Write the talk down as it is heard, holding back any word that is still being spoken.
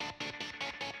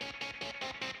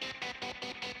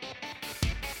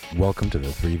Welcome to the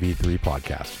 3v3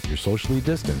 podcast, your socially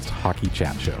distanced hockey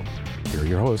chat show. Here are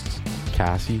your hosts,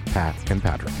 Cassie, Pat, and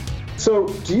Patrick. So,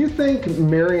 do you think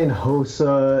Marian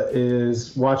Hossa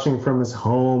is watching from his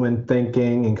home and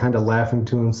thinking and kind of laughing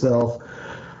to himself,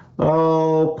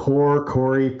 oh, poor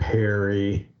Corey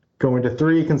Perry, going to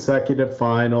 3 consecutive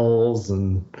finals,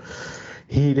 and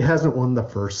he hasn't won the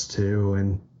first 2,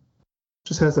 and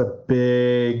just has a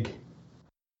big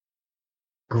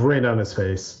grin on his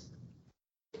face?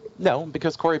 No,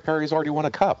 because Corey Perry's already won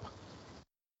a cup.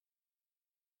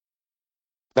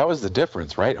 That was the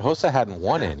difference, right? Hossa hadn't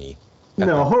won any.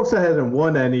 No, Hossa hasn't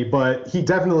won any, but he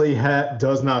definitely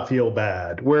does not feel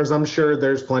bad. Whereas I'm sure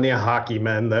there's plenty of hockey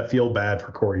men that feel bad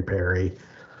for Corey Perry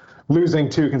losing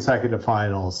 2 consecutive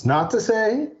finals. Not to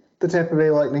say the Tampa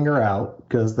Bay Lightning are out,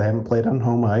 because they haven't played on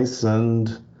home ice,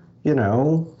 and, you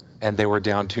know. And they were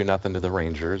down 2-0 to the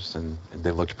Rangers, and they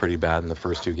looked pretty bad in the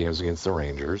first 2 games against the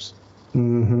Rangers.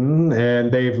 Mm-hmm.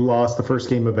 And they've lost the first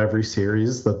game of every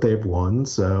series that they've won,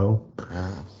 so.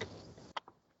 Yeah.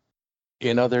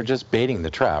 You know, they're just baiting the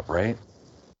trap, right?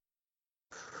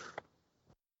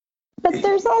 But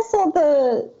there's also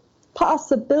the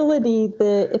possibility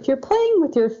that if you're playing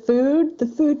with your food, the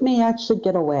food may actually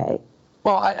get away.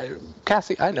 Well,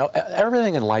 Cassie, I know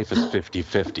everything in life is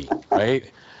 50-50,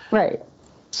 right? Right.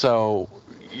 So,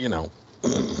 you know,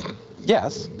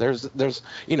 yes, there's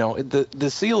you know, the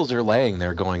seals are laying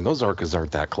there going, those orcas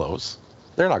aren't that close.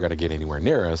 They're not going to get anywhere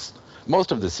near us.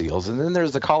 Most of the seals. And then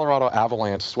there's the Colorado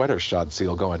Avalanche sweater shod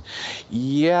seal going,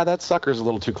 yeah, that sucker's a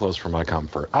little too close for my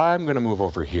comfort. I'm going to move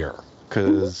over here.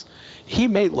 Because he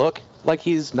may look like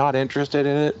he's not interested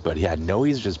in it, but yeah, no,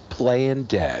 he's just playing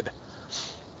dead.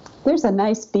 There's a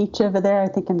nice beach over there. I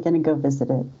think I'm going to go visit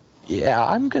it. Yeah,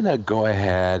 I'm going to go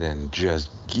ahead and just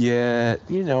get,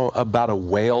 you know, about a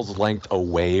whale's length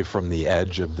away from the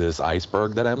edge of this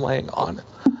iceberg that I'm laying on.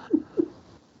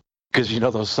 Because, you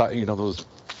know, those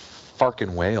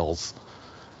farking whales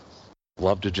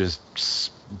love to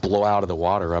just blow out of the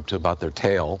water up to about their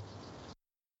tail,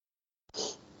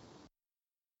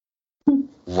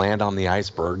 land on the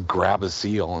iceberg, grab a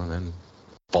seal, and then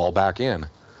fall back in.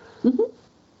 Mm-hmm.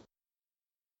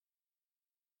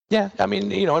 Yeah, I mean,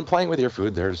 you know, and playing with your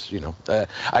food, there's, you know,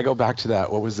 I go back to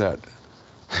that, what was that?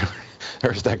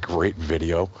 There's that great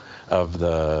video of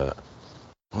the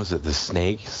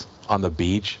snakes on the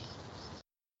beach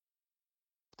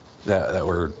that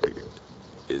were,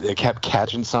 they kept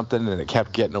catching something and it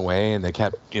kept getting away, and they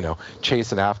kept, you know,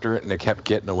 chasing after it and it kept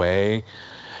getting away,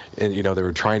 and, you know, they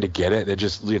were trying to get it, and it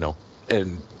just, you know,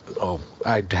 and, oh,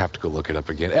 I'd have to go look it up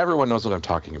again. Everyone knows what I'm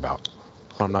talking about.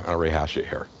 I'm not going to rehash it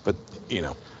here, but, you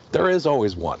know, there is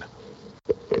always one.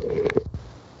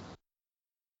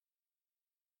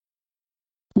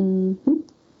 Mm-hmm.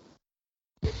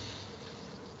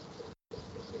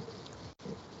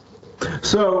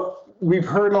 So we've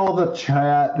heard all the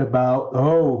chat about,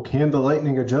 oh, can the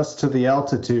Lightning adjust to the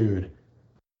altitude?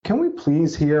 Can we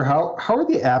please hear how are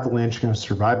the Avalanche going to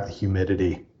survive the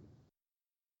humidity?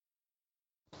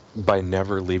 By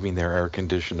never leaving their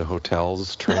air-conditioned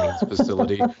hotels, training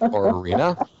facility, or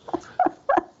arena.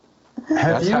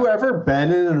 Have you ever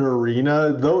been in an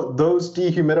arena? Those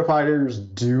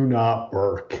dehumidifiers do not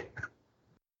work.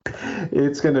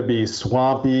 It's going to be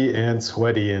swampy and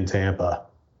sweaty in Tampa.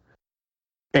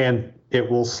 And it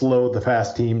will slow the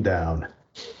fast team down.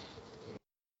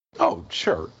 Oh,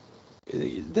 sure.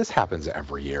 This happens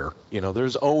every year. You know,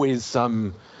 there's always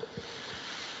some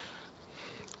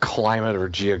climate or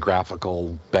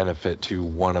geographical benefit to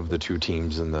one of the 2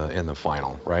 teams in the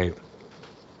final, right?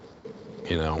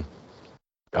 You know,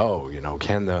 oh, you know,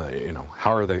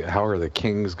 how are the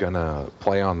Kings gonna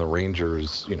play on the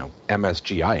Rangers, you know,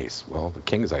 MSG ice? Well, the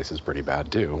Kings ice is pretty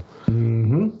bad too.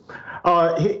 Mm-hmm.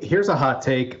 Here's a hot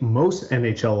take. Most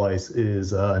NHL ice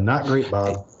is not great,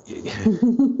 Bob.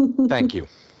 Thank you.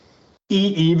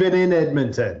 Even in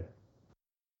Edmonton.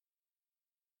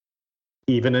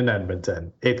 Even in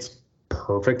Edmonton. It's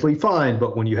perfectly fine,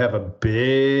 but when you have a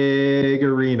big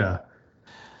arena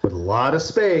with a lot of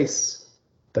space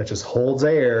that just holds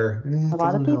air. A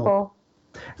lot of people.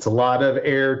 It's a lot of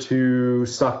air to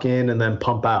suck in and then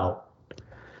pump out.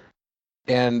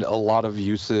 And a lot of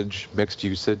usage, mixed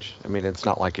usage. I mean, it's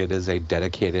not like it is a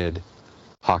dedicated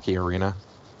hockey arena.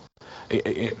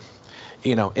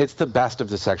 You know, it's the best of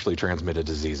the sexually transmitted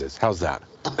diseases. How's that?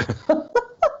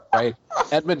 Right?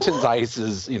 Edmonton's ice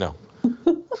is, you know,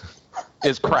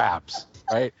 is crabs,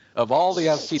 right? Of all the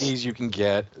STDs you can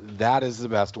get, that is the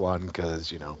best one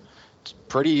because, you know, it's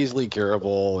pretty easily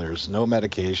curable. There's no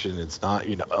medication. It's not,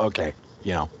 you know, okay,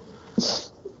 you know.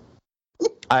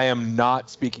 I am not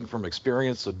speaking from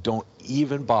experience, so don't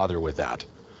even bother with that.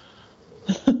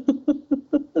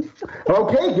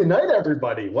 Okay, good night,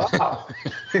 everybody. Wow.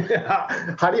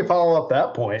 How do you follow up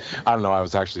that point? I don't know. I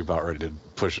was actually about ready to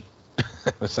push it.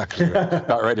 I was actually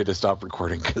about ready to stop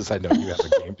recording because I know you have a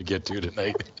game to get to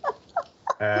tonight.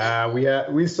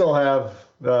 We still have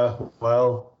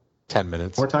 10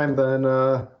 minutes. More time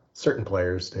than certain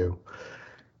players do.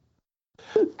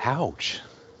 Ouch.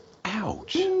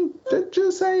 Ouch.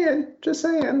 Just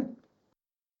saying.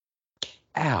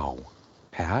 Ow.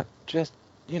 Pat, just,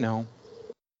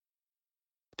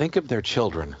 think of their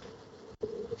children.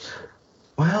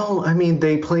 Well, I mean,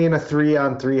 they play in a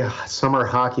 3-on-3 summer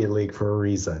hockey league for a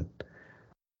reason.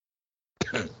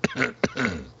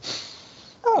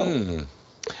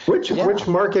 Which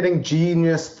marketing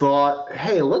genius thought,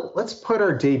 hey, let's put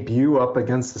our debut up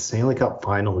against the Stanley Cup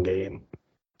final game?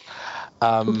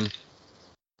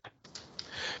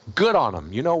 Good on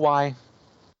them. You know why?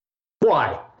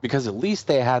 Why? Because at least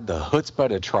they had the chutzpah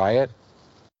to try it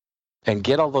and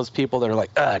get all those people that are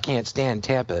like, I can't stand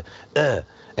Tampa. I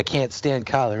can't stand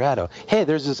Colorado. Hey,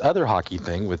 there's this other hockey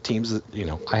thing with teams that,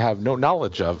 I have no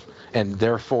knowledge of and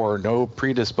therefore no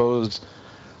predisposed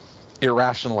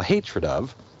irrational hatred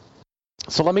of.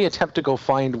 So let me attempt to go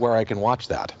find where I can watch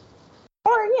that.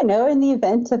 Or, in the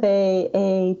event of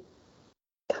a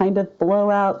kind of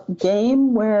blowout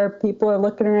game where people are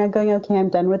looking around going, okay, I'm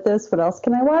done with this. What else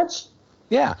can I watch?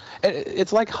 Yeah,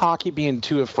 it's like hockey being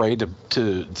too afraid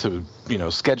to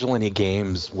schedule any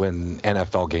games when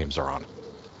NFL games are on.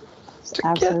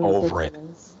 Get over it.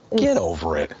 Get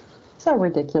over it. So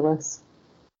ridiculous.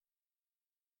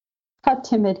 How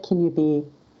timid can you be?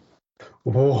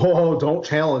 Whoa, don't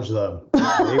challenge them.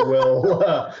 They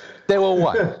will. They will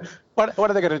what? What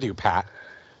are they going to do, Pat?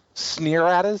 Sneer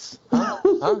at us? Huh?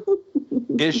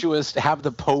 Have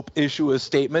the Pope issue a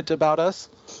statement about us?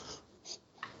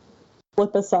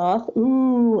 Flip us off?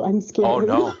 Ooh, I'm scared.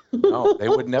 Oh, no. They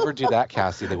would never do that,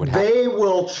 Cassie. They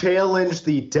will challenge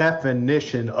the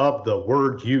definition of the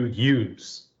word you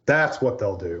use. That's what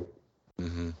they'll do.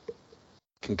 Mm-hmm.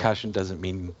 Concussion doesn't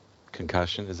mean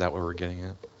concussion. Is that what we're getting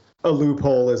at? A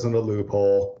loophole isn't a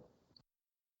loophole.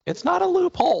 It's not a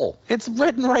loophole. It's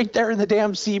written right there in the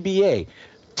damn CBA.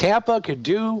 Tampa could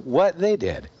do what they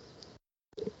did.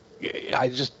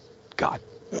 God.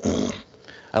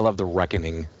 I love the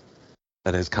reckoning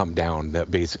that has come down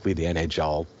that basically the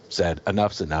NHL said,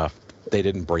 enough's enough. They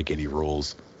didn't break any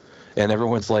rules. And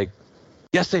everyone's like,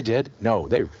 yes, they did. No,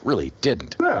 they really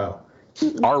didn't. No.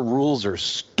 Our rules are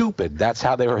stupid. That's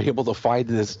how they were able to find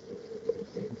this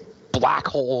black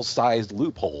hole-sized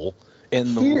loophole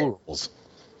in the rules.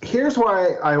 Here's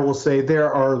why I will say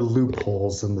there are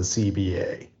loopholes in the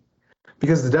CBA.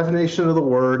 Because the definition of the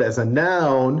word as a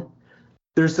noun,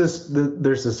 there's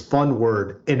this fun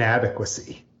word,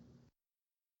 inadequacy.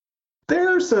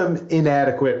 There are some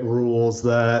inadequate rules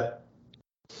that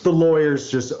the lawyers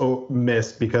just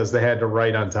missed because they had to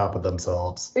write on top of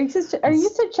themselves. Are you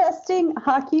suggesting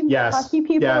hockey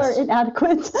people are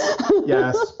inadequate?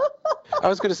 Yes. I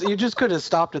was going to say, you just could have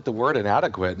stopped at the word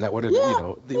inadequate, and that would have,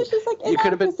 it's just like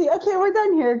inadequacy. Okay, we're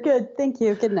done here. Good. Thank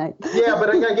you. Good night. Yeah, but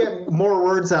I got to get more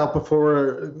words out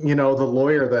before, the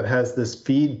lawyer that has this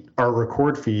our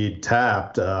record feed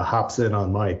tapped hops in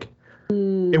on mic.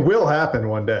 It will happen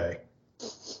one day.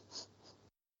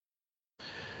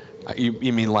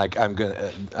 You mean like I'm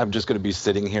just gonna be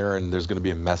sitting here and there's gonna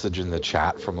be a message in the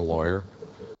chat from a lawyer?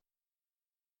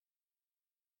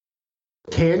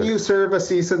 Can you serve a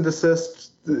cease and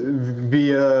desist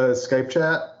via Skype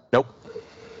chat? Nope.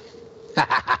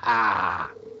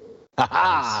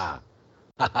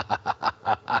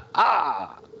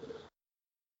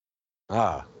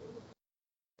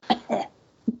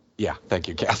 Yeah, thank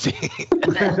you, Cassie.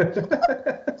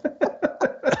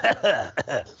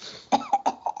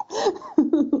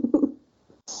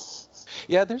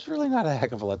 Yeah, there's really not a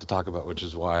heck of a lot to talk about, which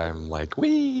is why I'm like,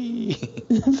 wee.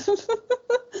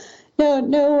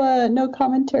 No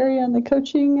commentary on the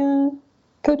coaching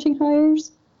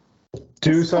hires.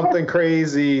 Do something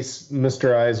crazy,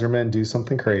 Mr. Yzerman. Do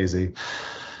something crazy.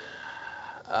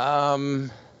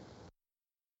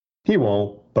 He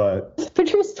won't, but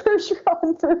Patrice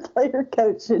Bergeron for player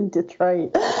coach in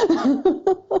Detroit.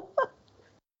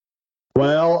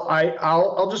 Well,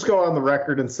 I'll just go on the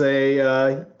record and say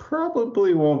he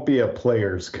probably won't be a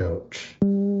player's coach.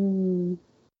 Mm-hmm.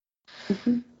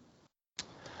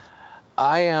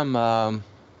 I am. I'm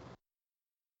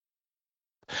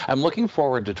looking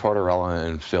forward to Tortorella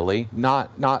in Philly, not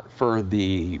for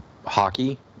the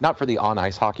hockey, not for the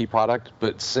on-ice hockey product,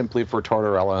 but simply for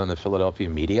Tortorella and the Philadelphia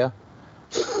media.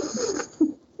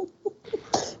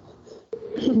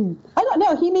 I don't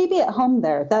know. He may be at home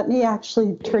there. That may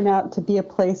actually turn out to be a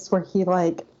place where he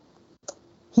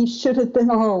he should have been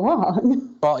all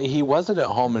along. Well, he wasn't at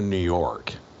home in New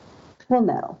York. Well,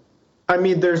 no. I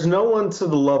mean, there's no one to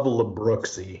the level of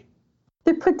Brooksy.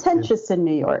 They're pretentious in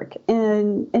New York,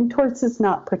 and Torts is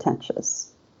not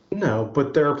pretentious. No,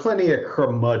 but there are plenty of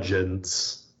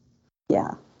curmudgeons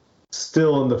Yeah.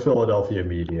 still in the Philadelphia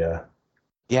media.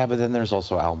 Yeah, but then there's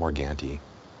also Al Morganti,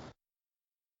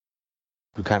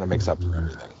 who kind of makes up for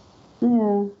everything.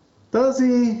 Yeah. Does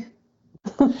he?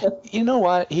 You know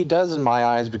what? He does in my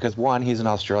eyes because, one, he's an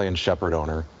Australian Shepherd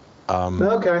owner.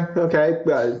 Okay.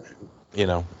 You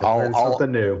know, Learn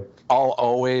something new. I'll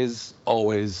always,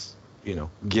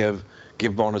 give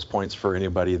bonus points for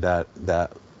anybody that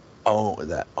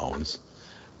owns.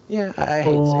 Yeah, I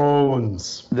hate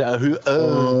Owns. who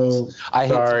owns. I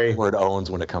hate sorry. the word owns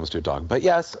when it comes to a dog, but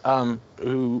yes,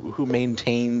 who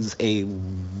maintains a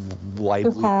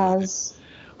livelihood,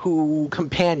 who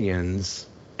companions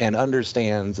and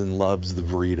understands and loves the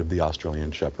breed of the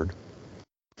Australian Shepherd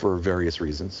for various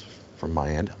reasons from my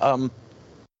end.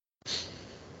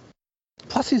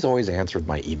 Plus, he's always answered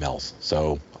my emails,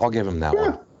 so I'll give him that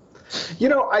one. You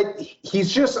know, he's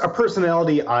just a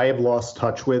personality I have lost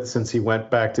touch with since he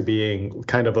went back to being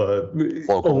kind of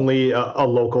only a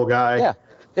local guy.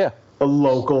 Yeah. A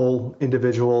local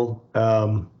individual.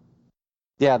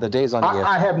 Yeah, the days on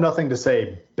I have nothing to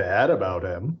say bad about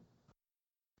him.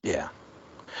 Yeah.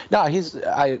 No,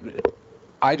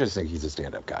 I just think he's a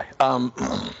stand-up guy.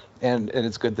 And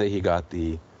it's good that he got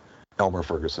the Elmer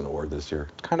Ferguson Award this year.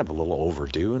 It's kind of a little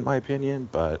overdue, in my opinion,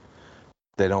 but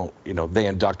they don't, they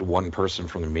induct one person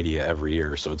from the media every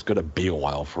year, so it's going to be a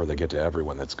while before they get to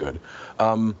everyone that's good.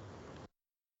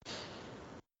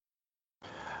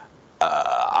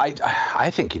 I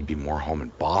think he'd be more home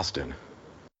in Boston.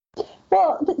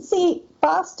 Well, but see,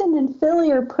 Boston and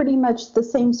Philly are pretty much the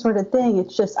same sort of thing.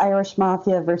 It's just Irish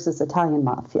mafia versus Italian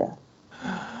mafia.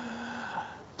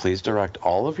 Please direct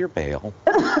all of your mail.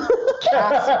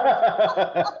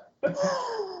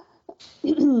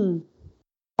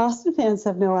 Boston fans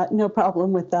have no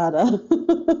problem with that.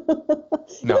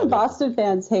 Even Boston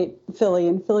fans hate Philly,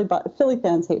 and Philly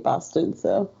fans hate Boston.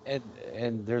 So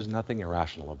and there's nothing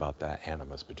irrational about that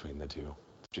animus between the two.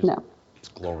 It's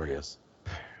glorious.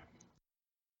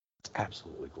 It's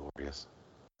absolutely glorious.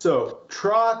 So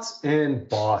Trotz in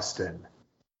Boston,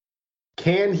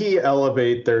 can he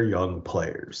elevate their young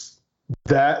players?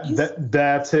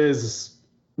 That's his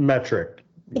metric.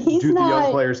 Do the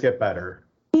young players get better?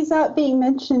 He's not being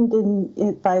mentioned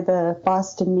by the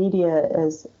Boston media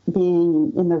as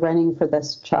being in the running for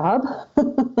this job.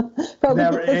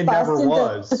 Probably because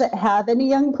Boston doesn't have any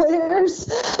young players.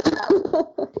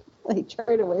 They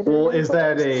try to wait.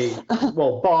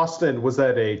 Well, Boston, was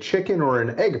that a chicken or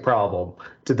an egg problem?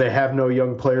 Did they have no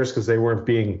young players because they weren't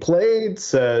being played,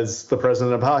 says the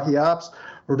president of Hockey Ops?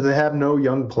 Or do they have no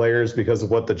young players because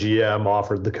of what the GM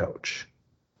offered the coach?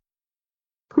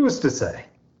 Who's to say?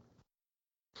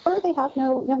 Or they have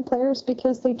no young players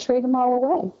because they trade them all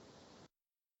away.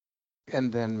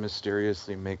 And then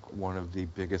mysteriously make one of the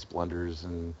biggest blunders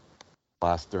in the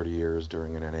last 30 years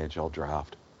during an NHL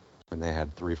draft when they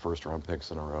had 3 first-round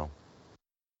picks in a row.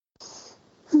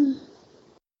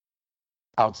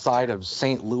 Outside of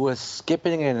St. Louis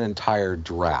skipping an entire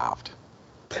draft.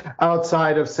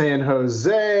 Outside of San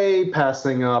Jose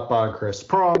passing up on Chris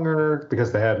Pronger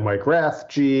because they had Mike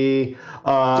Rathje.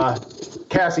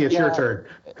 Cassie, it's your turn.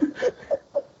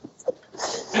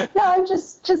 No, I'm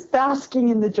just basking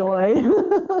in the joy.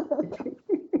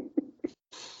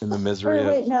 In the misery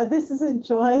wait, no, this isn't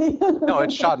joy. No,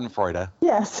 it's Schadenfreude.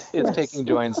 Yes. It's taking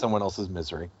joy in someone else's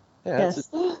misery. Yeah, yes.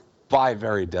 By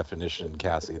very definition,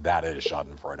 Cassie, that is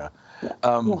Schadenfreude.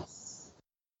 Yes.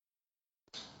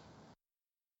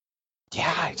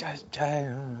 Yeah,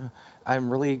 I'm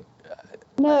really...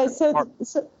 No,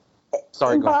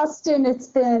 sorry, in Boston, it's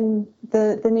been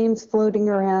the names floating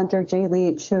around are Jay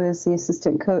Leach, who is the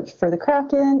assistant coach for the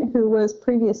Kraken, who was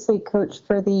previously coach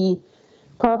for the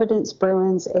Providence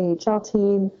Bruins AHL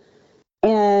team,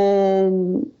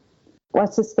 and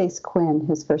what's his face, Quinn.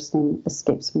 His first name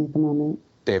escapes me at the moment.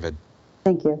 David.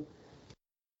 Thank you.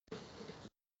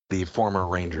 The former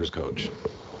Rangers coach.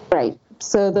 Right.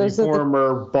 So those the are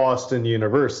former Boston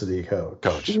University coach.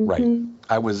 Mm-hmm. Right.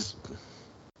 I was...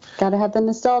 Gotta have the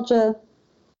nostalgia.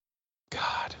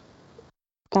 God.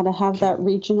 Gotta have that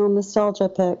regional nostalgia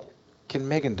pick. Can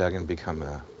Megan Duggan become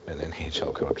an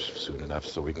NHL coach soon enough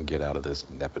so we can get out of this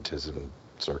nepotism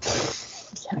circle?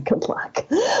 Yeah, good luck.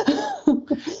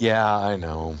 Yeah, I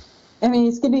know. I mean,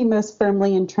 he's going to be most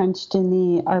firmly entrenched in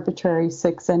the arbitrary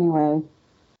 6 anyway.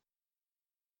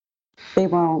 They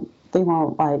won't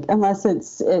unless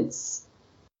it's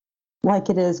like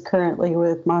it is currently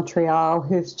with Montreal,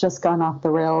 who's just gone off the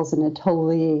rails in a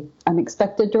totally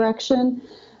unexpected direction.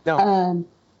 No,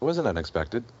 it wasn't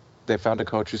unexpected. They found a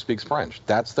coach who speaks French.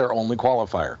 That's their only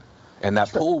qualifier. And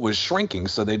that pool was shrinking,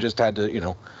 so they just had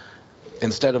to,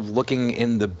 instead of looking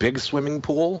in the big swimming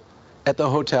pool at the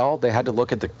hotel, they had to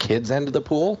look at the kids' end of the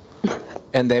pool.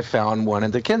 And they found one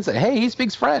of the kids that, hey, he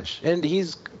speaks French, and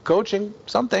he's coaching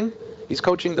something. He's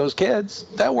coaching those kids.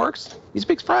 That works. He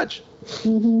speaks French.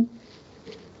 Mm-hmm.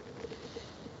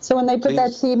 So when they put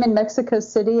that team in Mexico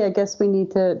City, I guess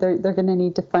they're going to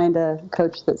need to find a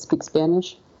coach that speaks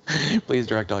Spanish. Please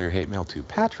direct all your hate mail to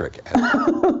Patrick.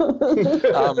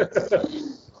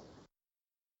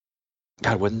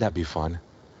 God, wouldn't that be fun?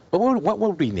 What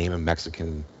would we name a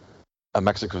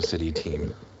Mexico City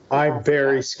team? I'm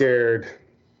very scared.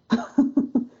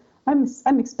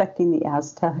 I'm expecting the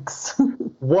Aztecs.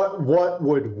 What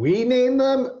would we name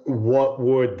them? What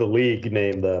would the league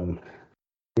name them?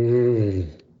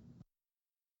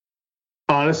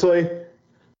 Honestly,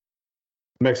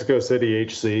 Mexico City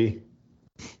HC.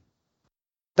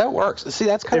 That works. See,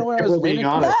 that's kind of what I was leaning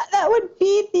on. That would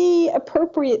be the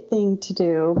appropriate thing to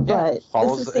do, but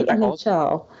this is the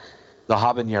NHL. The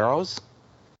Habaneros?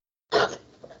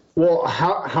 Well,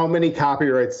 how many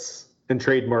copyrights and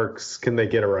trademarks can they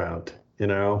get around?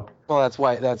 Well,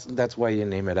 that's why you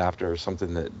name it after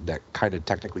something that kind of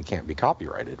technically can't be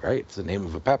copyrighted, right? It's the name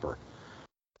of a pepper.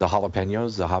 The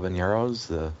jalapenos, the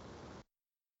habaneros,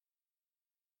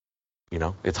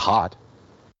 it's hot.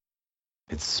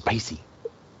 It's spicy.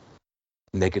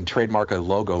 And they can trademark a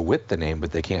logo with the name,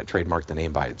 but they can't trademark the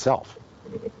name by itself.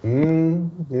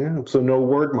 Yeah, so no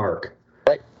word mark.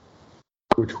 Right.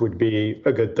 Which would be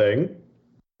a good thing.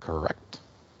 Correct.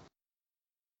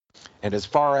 And as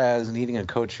far as needing a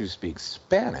coach who speaks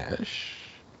Spanish,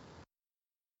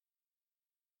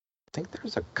 I think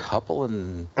there's a couple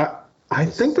in... I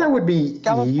think that would be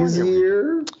California.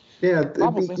 Easier. Yeah,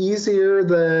 it'd be easier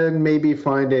than maybe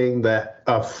finding a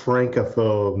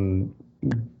francophone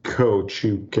coach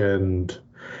who can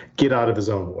get out of his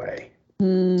own way.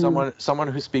 Someone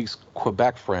who speaks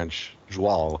Quebec French,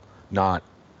 Joal, not,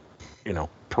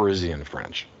 Parisian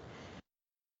French.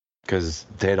 Because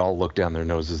they'd all look down their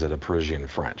noses at a Parisian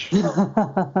French. You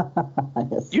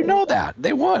know that.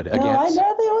 They would. No, I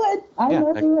know they would. I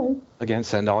know they would. Again,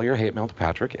 send all your hate mail to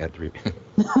Patrick at 3.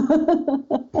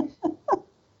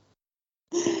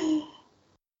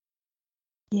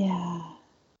 Yeah.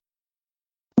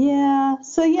 Yeah.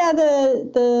 So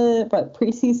the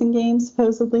preseason games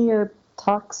supposedly are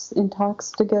in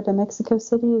talks to go to Mexico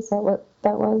City. Is that what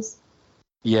that was?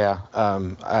 Yeah.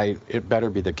 It better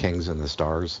be the Kings and the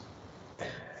Stars.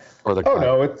 Or the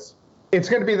no, it's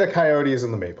going to be the Coyotes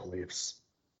and the Maple Leafs.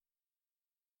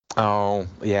 Oh,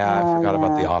 yeah, I forgot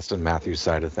about the Austin Matthews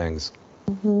side of things.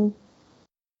 Mm-hmm.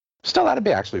 Still, that'd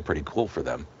be actually pretty cool for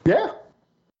them. Yeah.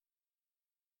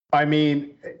 I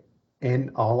mean,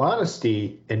 in all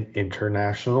honesty, an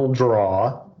international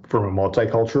draw from a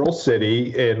multicultural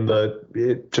city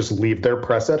just leave their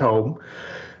press at home.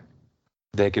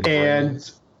 They could bring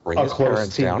his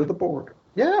parents down to the board.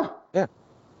 Yeah. Yeah.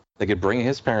 They could bring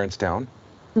his parents down.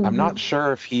 Mm-hmm. I'm not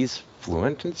sure if he's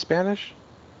fluent in Spanish.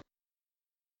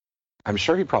 I'm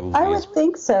sure he probably is. I would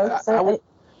think so.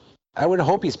 I would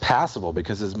hope he's passable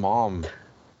because his mom's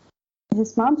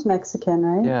Mexican,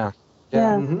 right? Yeah.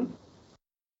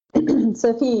 Mm-hmm. So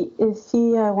if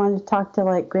he wanted to talk to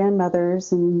like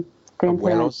grandmothers and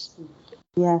grandparents, abuelos.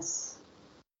 Yes,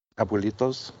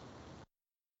 abuelitos,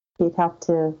 he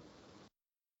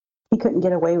couldn't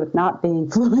get away with not being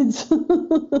fluent.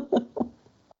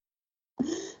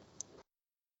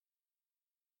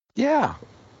 Yeah.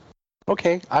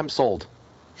 Okay, I'm sold.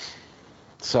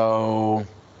 So,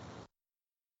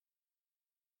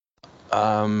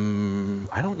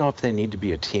 I don't know if they need to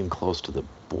be a team close to the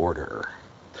border.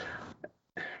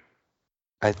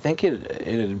 I think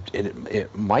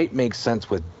it might make sense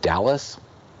with Dallas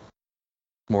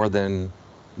more than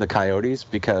the Coyotes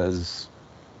because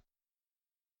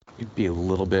you'd be a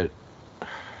little bit.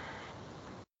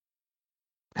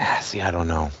 See, I don't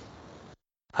know.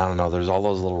 There's all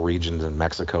those little regions in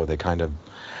Mexico. They kind of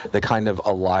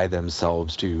ally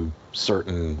themselves to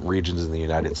certain regions in the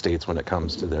United States when it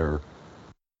comes to their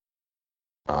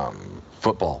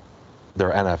football,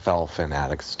 their NFL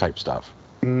fanatics type stuff.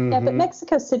 Mm-hmm. Yeah, but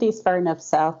Mexico City is far enough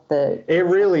south that it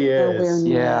really is.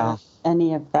 Yeah,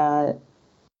 any of that.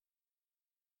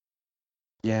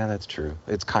 Yeah, that's true.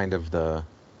 It's kind of the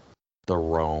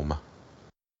Rome.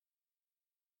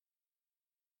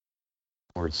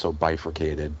 Where it's so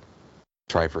bifurcated,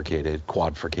 trifurcated,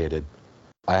 quadfurcated.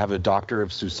 I have a doctor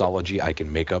of sociology. I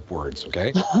can make up words,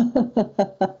 okay?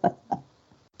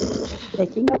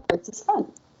 Making up words is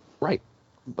fun. Right.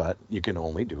 But you can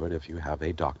only do it if you have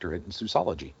a doctorate in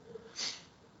Seussology.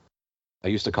 I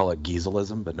used to call it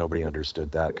Gieselism, but nobody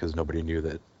understood that because nobody knew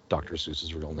that Dr.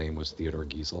 Seuss's real name was Theodore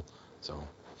Giesel. So,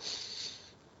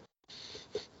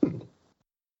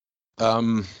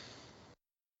 yeah,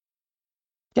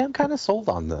 I'm kind of sold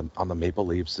on the Maple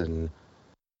Leafs and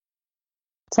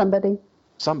Somebody.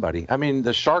 I mean,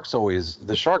 the Sharks always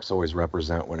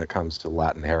represent when it comes to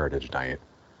Latin Heritage Night.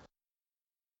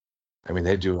 I mean,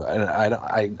 they do, and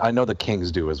I know the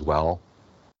Kings do as well.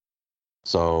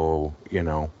 So, you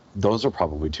know, those are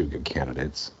probably two good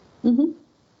candidates. Mm-hmm.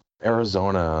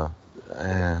 Arizona,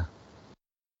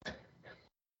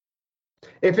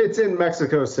 If it's in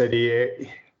Mexico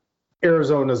City,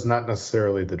 Arizona's not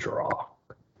necessarily the draw.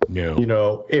 no. You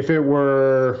know, if it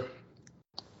were...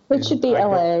 It should be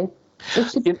LA.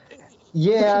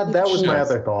 Yeah, that was my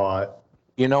other thought.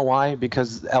 You know why?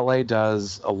 Because LA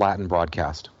does a Latin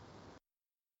broadcast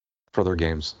for their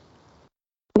games.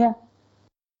 Yeah.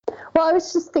 Well, I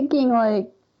was just thinking, like,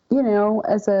 you know,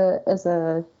 as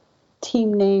a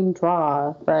team name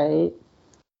draw, right?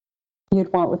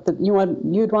 You'd want to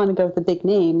go with the big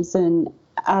names, and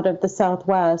out of the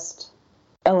Southwest,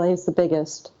 LA is the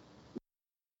biggest.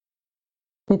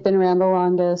 They've been around the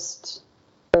longest.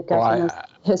 They've got the most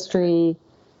history,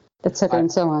 et cetera,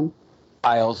 and so on.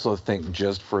 I also think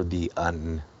just for the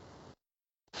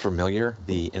unfamiliar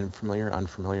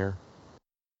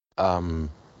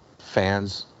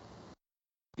fans,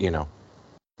 you know,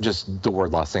 just the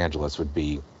word Los Angeles would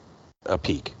be a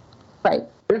peak. Right.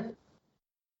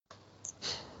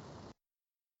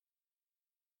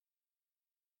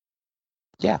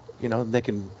 Yeah, you know, I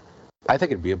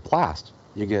think it'd be a blast.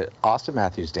 You get Austin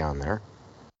Matthews down there,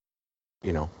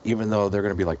 you know, even though they're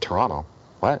going to be like Toronto.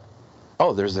 What?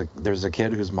 Oh, there's a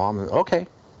kid whose mom, okay,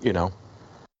 you know,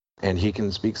 and he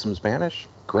can speak some Spanish.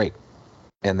 Great.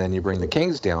 And then you bring the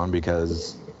Kings down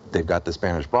because they've got the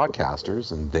Spanish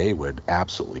broadcasters, and they would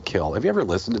absolutely kill. Have you ever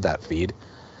listened to that feed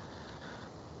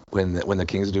when the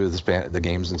Kings do the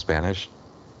games in Spanish?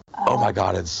 Oh my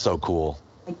God, it's so cool.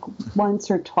 Like once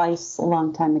or twice a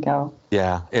long time ago.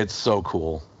 Yeah, it's so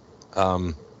cool.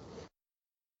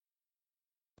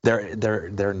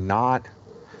 They're not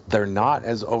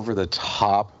as over the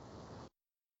top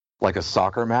like a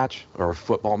soccer match or a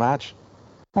football match.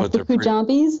 Like the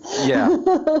Punjabis? Yeah. You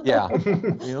know,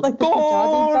 Like the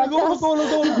Punjabi broadcast?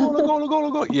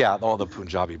 go. Yeah, all the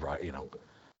Punjabi, you know.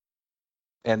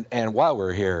 And while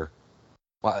we're here,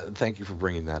 thank you for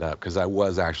bringing that up, because I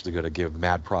was actually going to give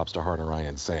mad props to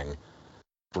Harnarayan Singh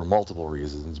for multiple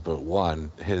reasons, but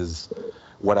one,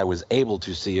 what I was able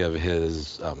to see of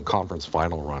his conference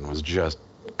final run was just,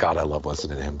 God, I love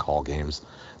listening to him call games.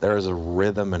 There is a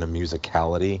rhythm and a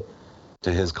musicality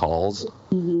to his calls.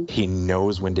 Mm-hmm. He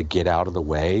knows when to get out of the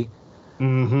way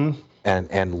and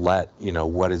let, you know,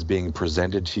 what is being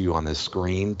presented to you on the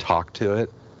screen talk to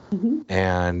it. Mm-hmm.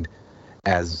 And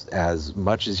as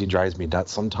much as he drives me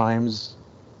nuts sometimes,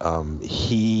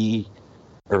 Louis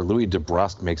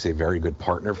DeBrusque makes a very good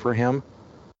partner for him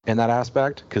in that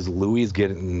aspect, because Louis is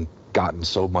gotten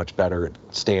so much better at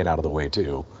staying out of the way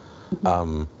too.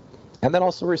 And then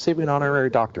also receiving an honorary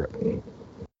doctorate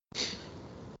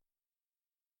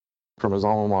from his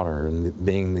alma mater, and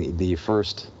being the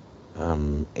first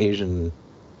Asian,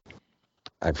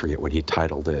 I forget what he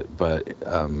titled it, but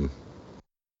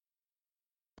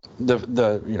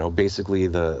the you know, basically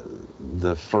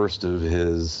the first of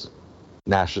his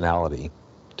nationality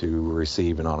to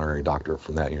receive an honorary doctorate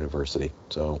from that university.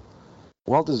 So,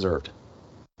 well deserved.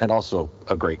 And also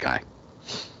a great guy.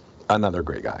 Another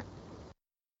great guy.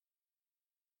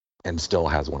 And still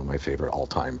has one of my favorite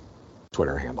all-time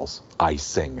Twitter handles. I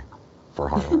sing for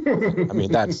Harlan. I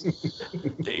mean, that's,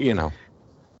 you know,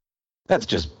 that's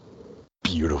just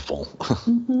beautiful.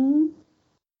 Mm-hmm.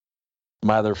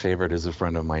 My other favorite is a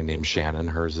friend of mine named Shannon.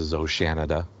 Hers is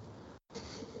O'Shanada.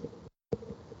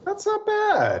 That's not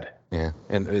bad. Yeah,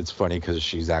 and it's funny because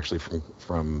she's actually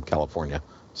from California,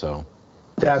 so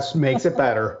that makes it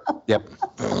better. Yep.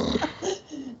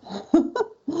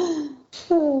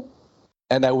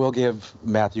 And I will give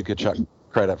Matthew Tkachuk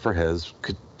credit for his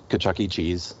Kentucky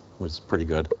cheese was pretty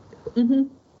good. Mm-hmm.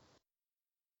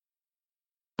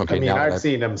 Okay, I mean, I've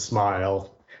seen him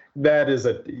smile.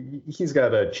 He's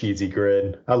got a cheesy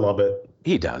grin. I love it.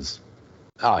 He does.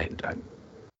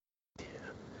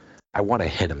 I want to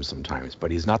hit him sometimes,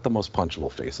 but he's not the most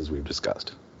punchable face, as we've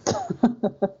discussed.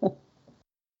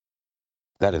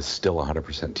 That is still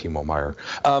 100% Timo Meyer.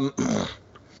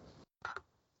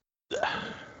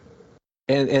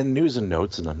 And news and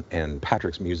notes and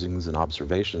Patrick's musings and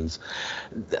observations,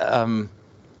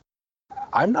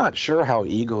 I'm not sure how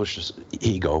Igor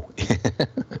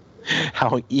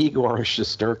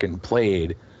Shesterkin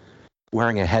played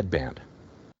wearing a headband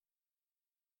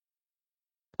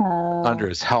under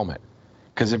his helmet.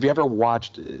 Because if you ever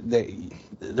watched,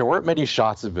 there weren't many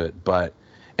shots of it, but,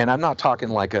 and I'm not talking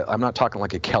like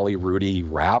a Kelly Rudy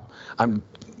rap.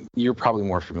 You're probably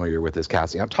more familiar with this,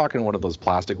 Cassie. I'm talking one of those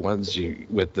plastic ones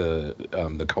with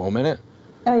the comb in it.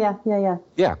 Oh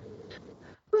yeah.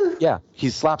 Yeah, he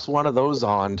slaps one of those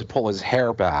on to pull his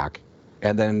hair back,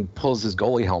 and then pulls his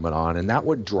goalie helmet on, and that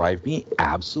would drive me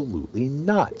absolutely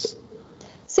nuts.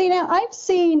 See, now I've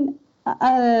seen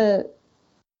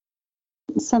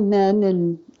some men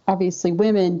and obviously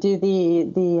women do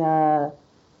the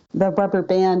rubber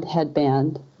band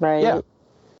headband, right? Yeah.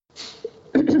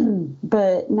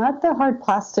 But not the hard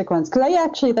plastic ones,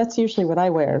 because that's usually what I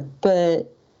wear. But,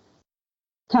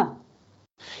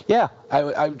 Yeah,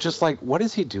 I'm just like, what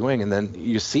is he doing? And then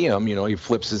you see him, he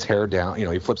flips his hair down,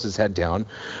 he flips his head down,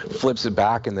 flips it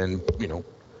back, and then,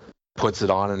 puts it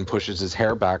on and pushes his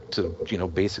hair back to,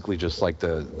 basically just like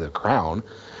the crown,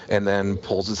 and then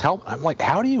pulls his helmet. I'm like,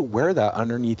 how do you wear that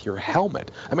underneath your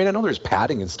helmet? I mean, I know there's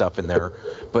padding and stuff in there,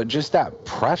 but just that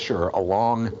pressure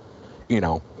along,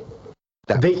 that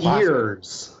the plastic.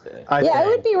 Ears. I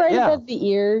would be right above the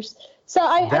ears. So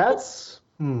I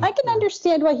can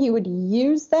understand why he would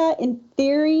use that in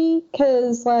theory,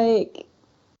 because like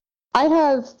I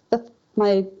have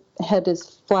my head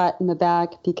is flat in the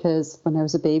back because when I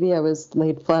was a baby I was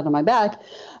laid flat on my back,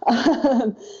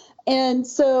 and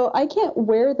so I can't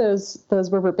wear those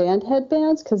rubber band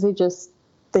headbands because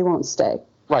they won't stay.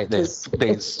 Right,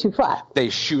 it's too flat. They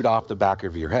shoot off the back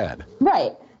of your head.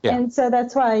 Right, yeah. And so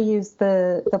that's why I use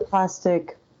the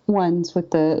plastic ones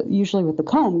usually with the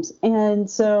combs, and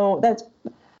so that's.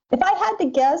 If I had to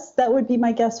guess, that would be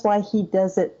my guess why he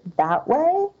does it that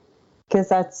way, because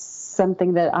that's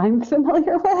something that I'm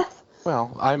familiar with.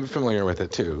 Well, I'm familiar with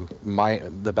it too.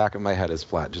 The back of my head is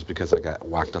flat just because I got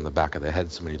whacked on the back of the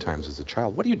head so many times as a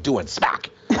child. What are you doing? Smack!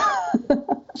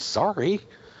 Sorry.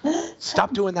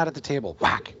 Stop doing that at the table.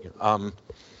 Whack!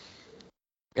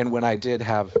 And when I did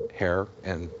have hair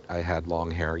and I had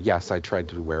long hair, yes, I tried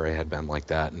to wear a headband like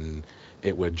that, and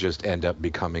it would just end up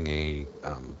becoming a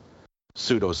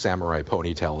pseudo samurai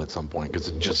ponytail at some point because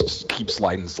it just keeps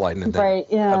sliding, and then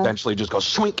eventually just goes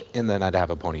swink, and then I'd have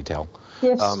a ponytail. If you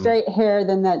have straight hair,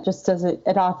 then that just doesn't.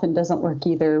 It often doesn't work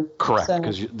either. Correct,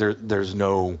 because there's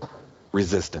no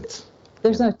resistance.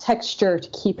 There's no texture to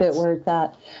keep it where it's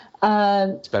at.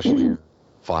 Especially your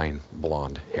fine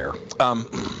blonde hair.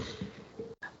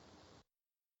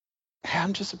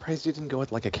 I'm just surprised you didn't go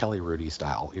with like a Kelly Rudy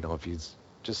style. If he's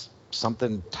just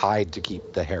something tied to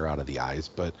keep the hair out of the eyes,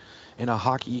 but in a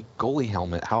hockey goalie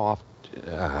helmet, how often?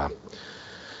 I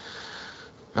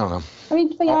don't know. I mean,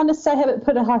 to be honest, I haven't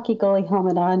put a hockey goalie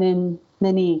helmet on in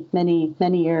many, many,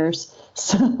 many years.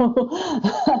 So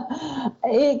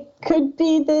it could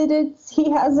be that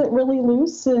he has it really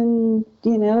loose and,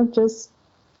 just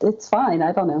it's fine.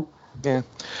 I don't know. Yeah.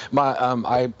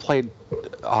 I played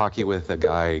hockey with a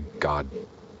guy,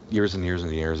 years and years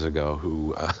and years ago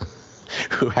who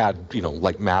had,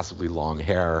 like massively long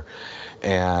hair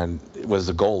and was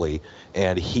a goalie,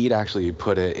 and he'd actually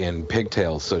put it in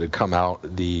pigtails so it'd come out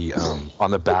on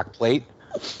the back plate.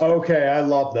 Okay, I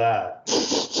love that.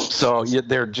 So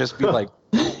there'd just be like,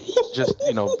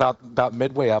 about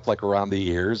midway up, like around the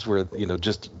ears, where,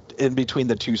 just in between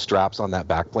the two straps on that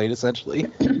back plate, essentially,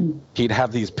 he'd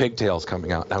have these pigtails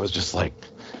coming out. And I was just like,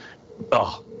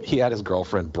 oh. He had his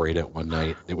girlfriend braid it one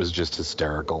night. It was just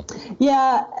hysterical.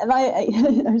 Yeah, I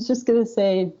was just gonna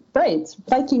say braids,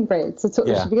 Viking braids. That's what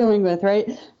we should be going with, right?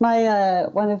 My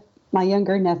one of my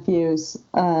younger nephews,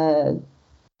 when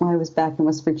I was back in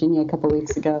West Virginia a couple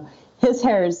weeks ago, his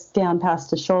hair is down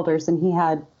past his shoulders, and he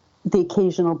had the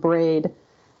occasional braid,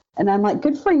 and I'm like,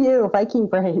 good for you, Viking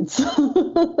braids.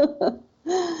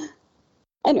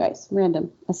 Anyways,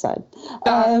 random aside.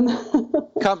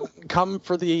 Come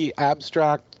for the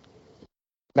abstract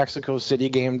Mexico City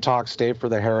game talk. Stay for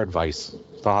the hair advice,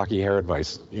 the hockey hair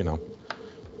advice. Yeah.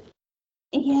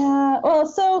 Well,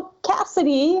 so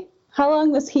Cassidy, how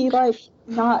long was he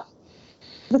not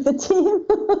with the team?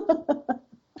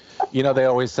 They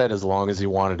always said as long as he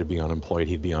wanted to be unemployed,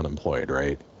 he'd be unemployed,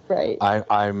 right? Right.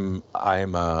 I'm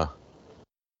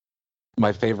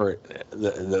my favorite,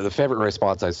 the favorite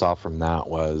response I saw from that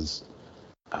was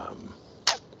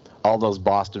all those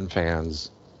Boston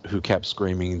fans who kept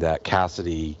screaming that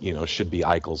Cassidy, should be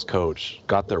Eichel's coach,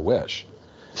 got their wish.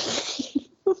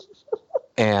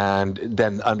 And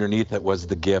then underneath it was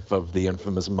the gif of the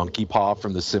infamous monkey paw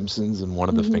from The Simpsons, and one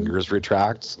of the fingers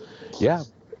retracts. Yeah,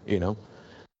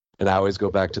 And I always go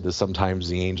back to the sometimes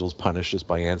the angels punish us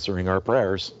by answering our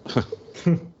prayers.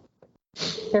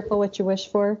 Careful what you wish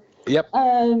for. Yep.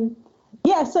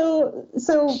 Yeah, so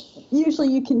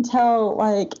usually you can tell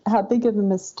like how big of a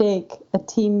mistake a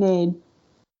team made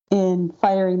in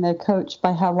firing the coach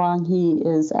by how long he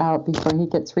is out before he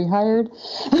gets rehired.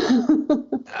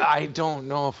 I don't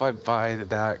know if I buy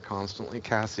that constantly,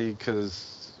 Cassie,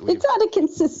 because it's not a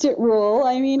consistent rule.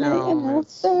 I mean,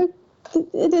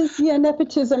 it is,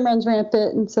 nepotism runs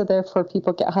rampant, and so therefore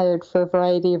people get hired for a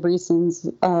variety of reasons,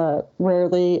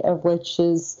 rarely of which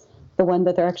is the one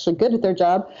that they're actually good at their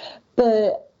job.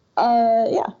 But,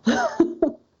 yeah.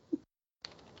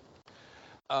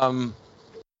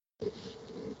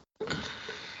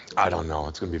 I don't know.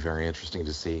 It's going to be very interesting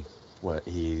to see what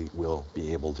he will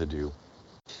be able to do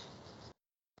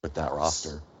with that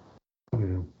roster.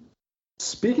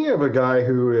 Speaking of a guy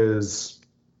who is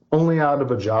only out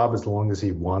of a job as long as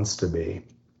he wants to be,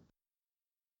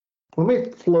 let me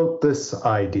float this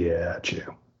idea at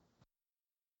you.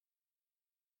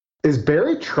 Is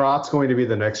Barry Trotz going to be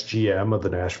the next GM of the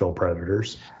Nashville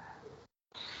Predators?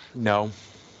 No.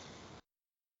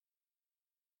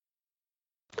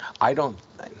 I don't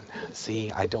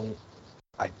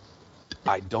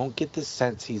get the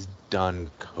sense he's done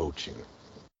coaching.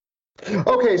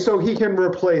 Okay, so he can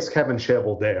replace Kevin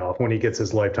Cheveldayoff when he gets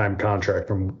his lifetime contract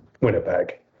from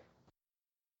Winnipeg.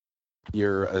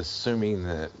 You're assuming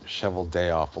that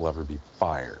Cheveldayoff will ever be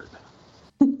fired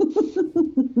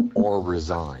or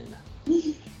resign.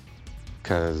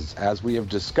 Because as we have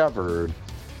discovered,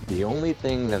 the only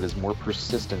thing that is more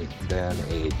persistent than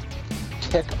a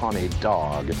tick on a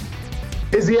dog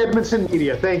is the Edmonton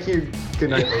media. Thank you. Good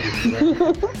night, ladies and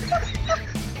gentlemen.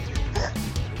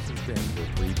 This has been the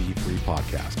 3v3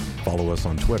 Podcast. Follow us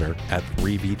on Twitter at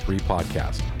 3v3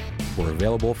 Podcast. We're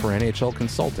available for NHL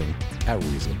consulting at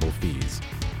reasonable fees.